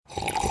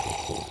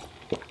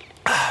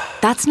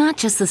That's not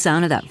just the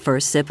sound of that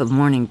first sip of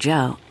Morning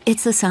Joe.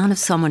 It's the sound of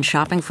someone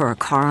shopping for a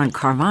car on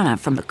Carvana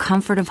from the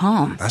comfort of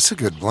home. That's a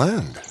good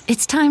blend.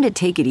 It's time to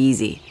take it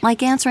easy,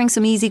 like answering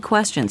some easy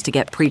questions to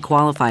get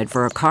pre-qualified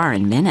for a car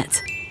in minutes.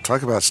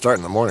 Talk about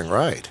starting the morning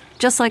right.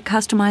 Just like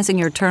customizing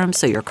your terms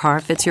so your car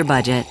fits your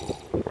budget.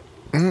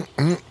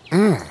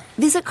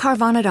 Visit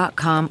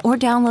Carvana.com or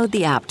download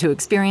the app to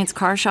experience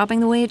car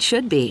shopping the way it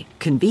should be.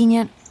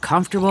 Convenient,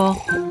 comfortable.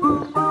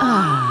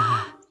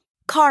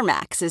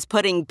 CarMax is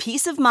putting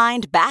peace of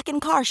mind back in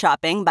car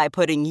shopping by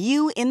putting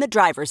you in the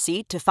driver's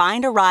seat to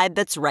find a ride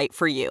that's right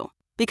for you.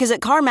 Because at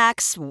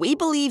CarMax, we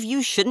believe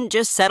you shouldn't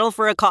just settle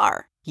for a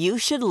car. You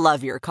should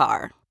love your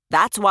car.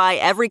 That's why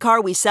every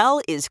car we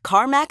sell is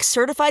CarMax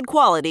certified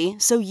quality,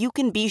 so you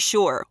can be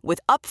sure with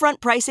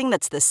upfront pricing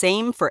that's the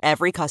same for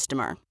every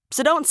customer.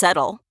 So don't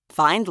settle.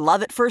 Find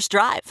love at first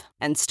drive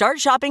and start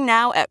shopping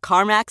now at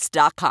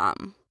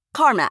CarMax.com.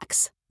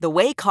 CarMax, the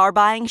way car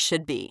buying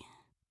should be.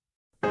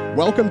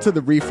 Welcome to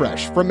The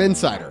Refresh from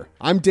Insider.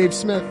 I'm Dave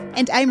Smith.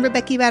 And I'm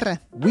Rebecca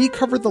Ibarra. We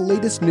cover the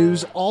latest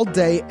news all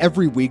day,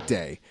 every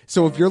weekday.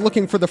 So if you're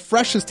looking for the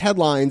freshest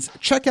headlines,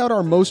 check out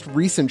our most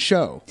recent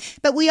show.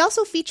 But we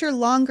also feature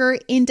longer,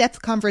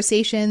 in-depth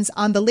conversations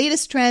on the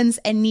latest trends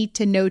and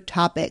need-to-know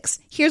topics.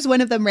 Here's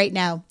one of them right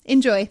now.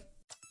 Enjoy.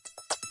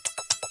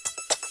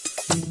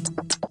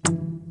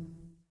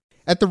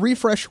 At The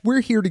Refresh, we're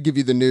here to give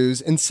you the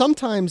news, and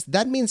sometimes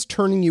that means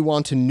turning you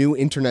on to new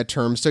internet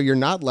terms so you're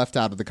not left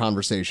out of the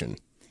conversation.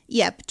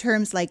 Yep,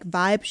 terms like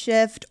vibe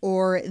shift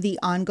or the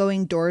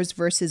ongoing doors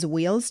versus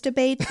wheels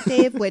debate,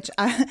 Dave, which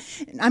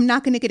I'm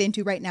not going to get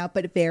into right now,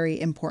 but very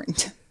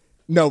important.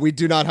 No, we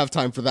do not have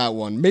time for that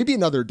one. Maybe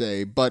another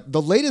day, but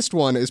the latest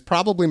one is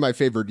probably my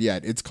favorite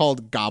yet. It's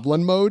called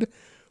Goblin Mode.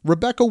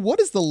 Rebecca,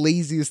 what is the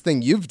laziest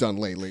thing you've done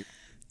lately?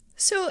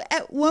 So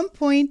at one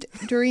point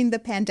during the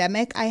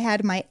pandemic, I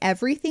had my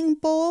everything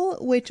bowl,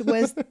 which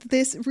was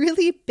this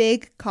really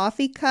big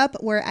coffee cup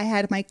where I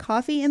had my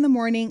coffee in the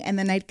morning and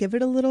then I'd give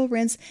it a little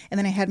rinse. And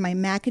then I had my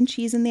mac and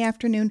cheese in the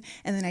afternoon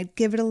and then I'd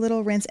give it a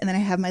little rinse. And then I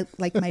have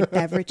my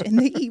beverage in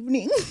the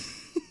evening.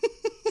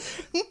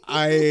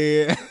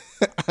 I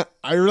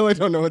really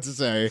don't know what to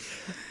say.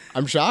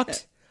 I'm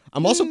shocked.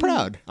 I'm also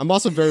proud. I'm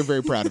also very,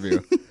 very proud of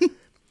you.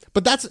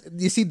 But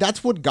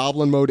that's what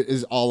Goblin Mode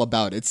is all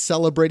about. It's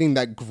celebrating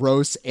that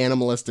gross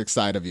animalistic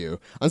side of you.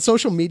 On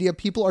social media,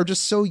 people are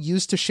just so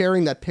used to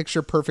sharing that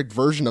picture-perfect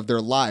version of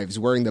their lives,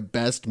 wearing the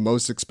best,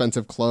 most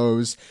expensive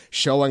clothes,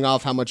 showing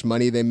off how much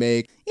money they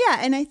make. Yeah,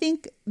 and I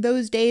think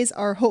those days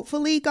are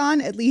hopefully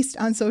gone, at least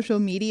on social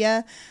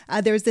media.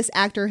 There's this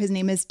actor, his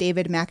name is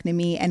David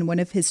McNamee, and one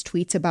of his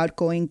tweets about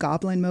going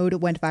Goblin Mode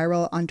went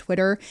viral on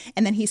Twitter.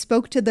 And then he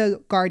spoke to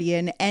The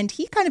Guardian, and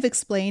he kind of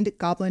explained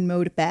Goblin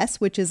Mode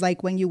best, which is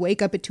like when you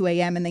wake up at 2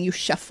 a.m. and then you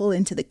shuffle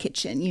into the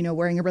kitchen,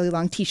 wearing a really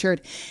long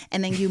t-shirt,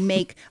 and then you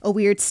make a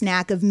weird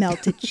snack of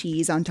melted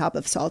cheese on top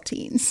of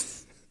saltines.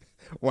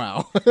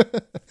 Wow.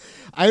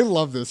 I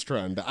love this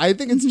trend. I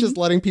think it's just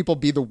letting people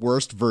be the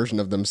worst version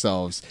of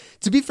themselves.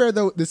 To be fair,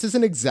 though, this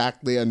isn't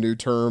exactly a new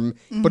term,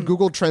 but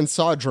Google Trends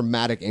saw a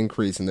dramatic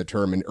increase in the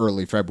term in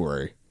early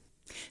February.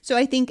 So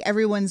I think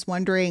everyone's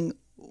wondering,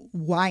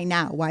 why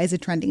now? Why is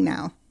it trending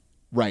now?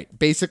 Right.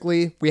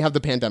 Basically, we have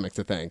the pandemic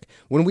to thank.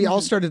 When we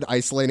all started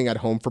isolating at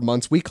home for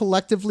months, we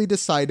collectively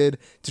decided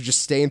to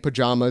just stay in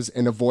pajamas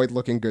and avoid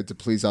looking good to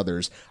please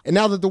others. And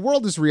now that the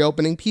world is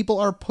reopening, people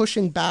are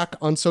pushing back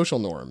on social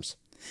norms.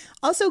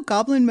 Also,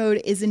 Goblin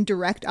Mode is in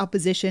direct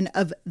opposition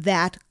of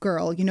that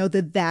girl,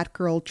 the that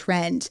girl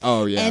trend.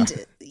 Oh, yeah.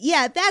 And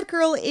yeah, that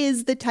girl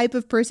is the type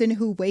of person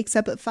who wakes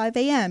up at 5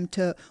 a.m.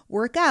 to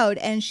work out,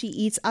 and she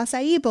eats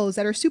acai bowls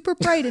that are super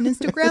bright and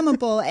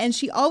Instagrammable, and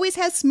she always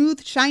has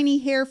smooth, shiny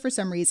hair for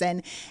some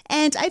reason.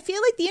 And I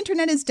feel like the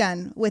internet is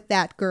done with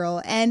that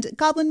girl, and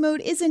Goblin Mode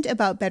isn't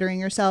about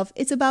bettering yourself.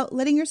 It's about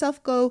letting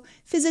yourself go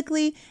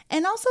physically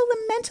and also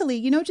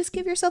mentally, just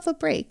give yourself a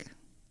break.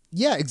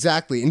 Yeah,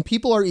 exactly. And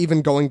people are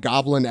even going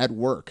goblin at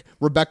work.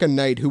 Rebecca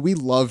Knight, who we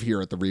love here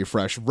at The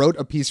Refresh, wrote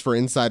a piece for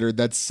Insider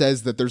that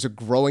says that there's a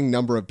growing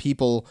number of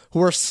people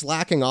who are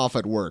slacking off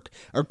at work.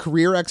 A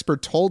career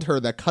expert told her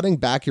that cutting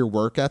back your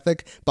work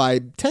ethic by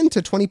 10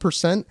 to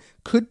 20%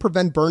 could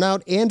prevent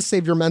burnout and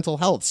save your mental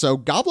health. So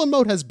Goblin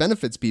Mode has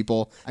benefits,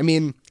 people. I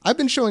mean, I've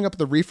been showing up at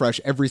The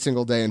Refresh every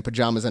single day in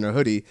pajamas and a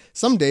hoodie.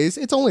 Some days,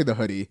 it's only the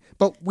hoodie.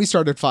 But we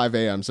start at 5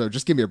 a.m., so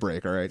just give me a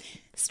break, all right?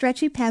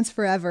 Stretchy pants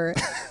forever.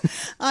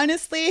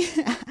 Honestly,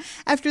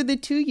 after the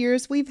 2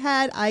 years we've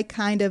had, I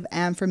kind of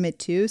am from it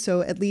too.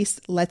 So at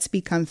least let's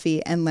be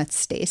comfy and let's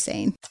stay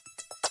sane.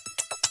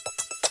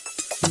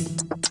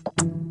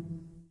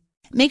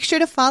 Make sure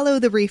to follow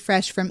The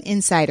Refresh from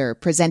Insider,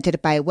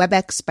 presented by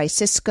WebEx by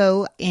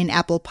Cisco in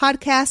Apple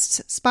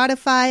Podcasts,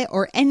 Spotify,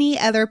 or any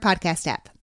other podcast app.